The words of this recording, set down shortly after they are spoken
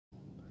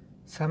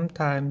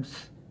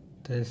Sometimes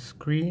the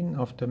screen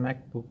of the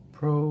MacBook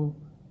Pro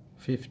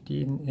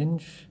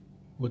 15-inch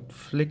would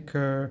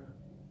flicker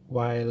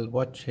while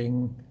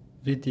watching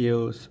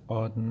videos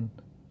on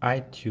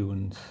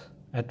iTunes.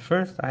 At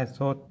first I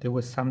thought there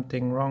was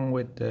something wrong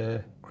with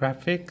the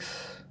graphics.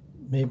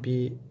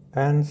 Maybe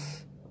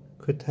ants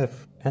could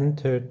have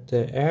entered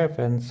the air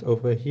vents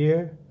over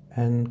here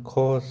and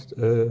caused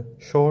a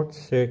short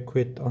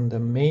circuit on the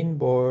main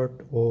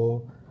board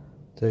or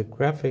the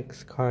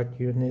graphics card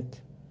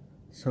unit.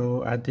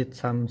 So I did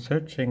some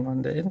searching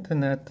on the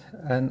internet,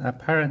 and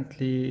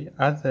apparently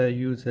other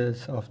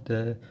users of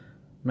the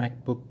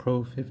MacBook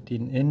Pro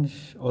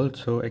 15-inch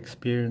also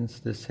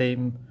experienced the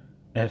same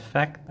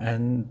effect,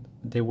 and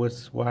there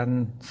was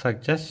one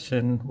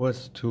suggestion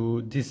was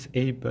to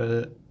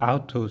disable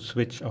auto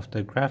switch of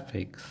the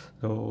graphics.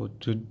 So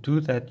to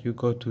do that, you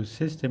go to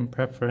System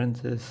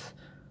Preferences,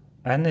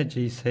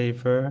 Energy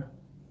Saver,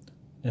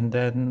 and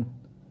then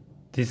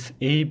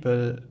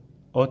disable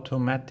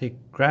automatic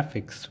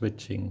graphics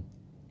switching.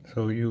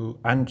 So you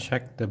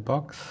uncheck the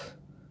box.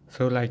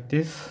 So like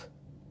this,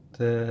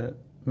 the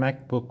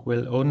MacBook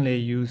will only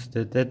use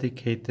the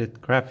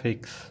dedicated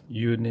graphics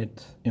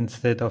unit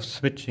instead of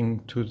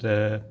switching to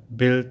the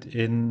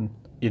built-in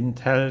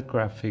Intel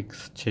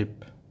graphics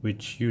chip,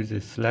 which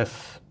uses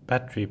less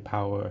battery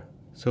power.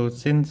 So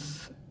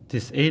since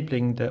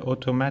disabling the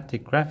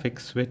automatic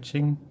graphics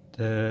switching,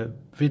 the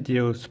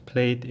videos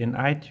played in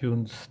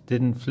iTunes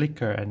didn't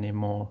flicker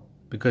anymore,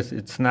 because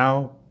it's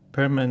now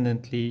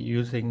permanently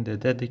using the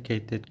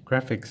dedicated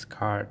graphics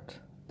card.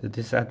 The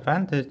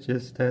disadvantage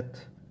is that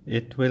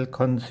it will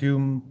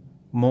consume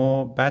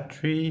more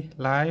battery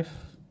life,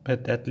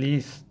 but at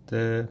least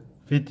the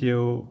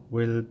video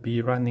will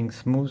be running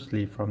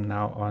smoothly from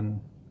now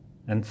on.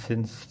 And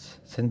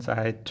since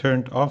I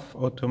turned off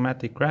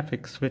automatic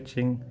graphics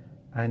switching,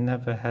 I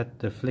never had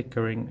the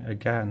flickering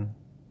again.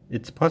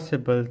 It's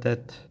possible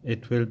that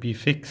it will be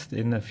fixed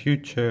in a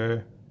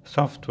future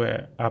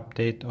software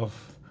update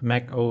of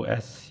Mac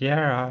OS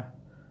Sierra,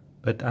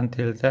 but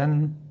until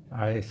then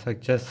I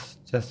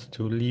suggest just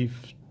to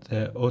leave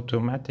the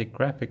automatic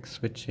graphics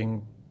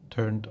switching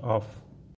turned off.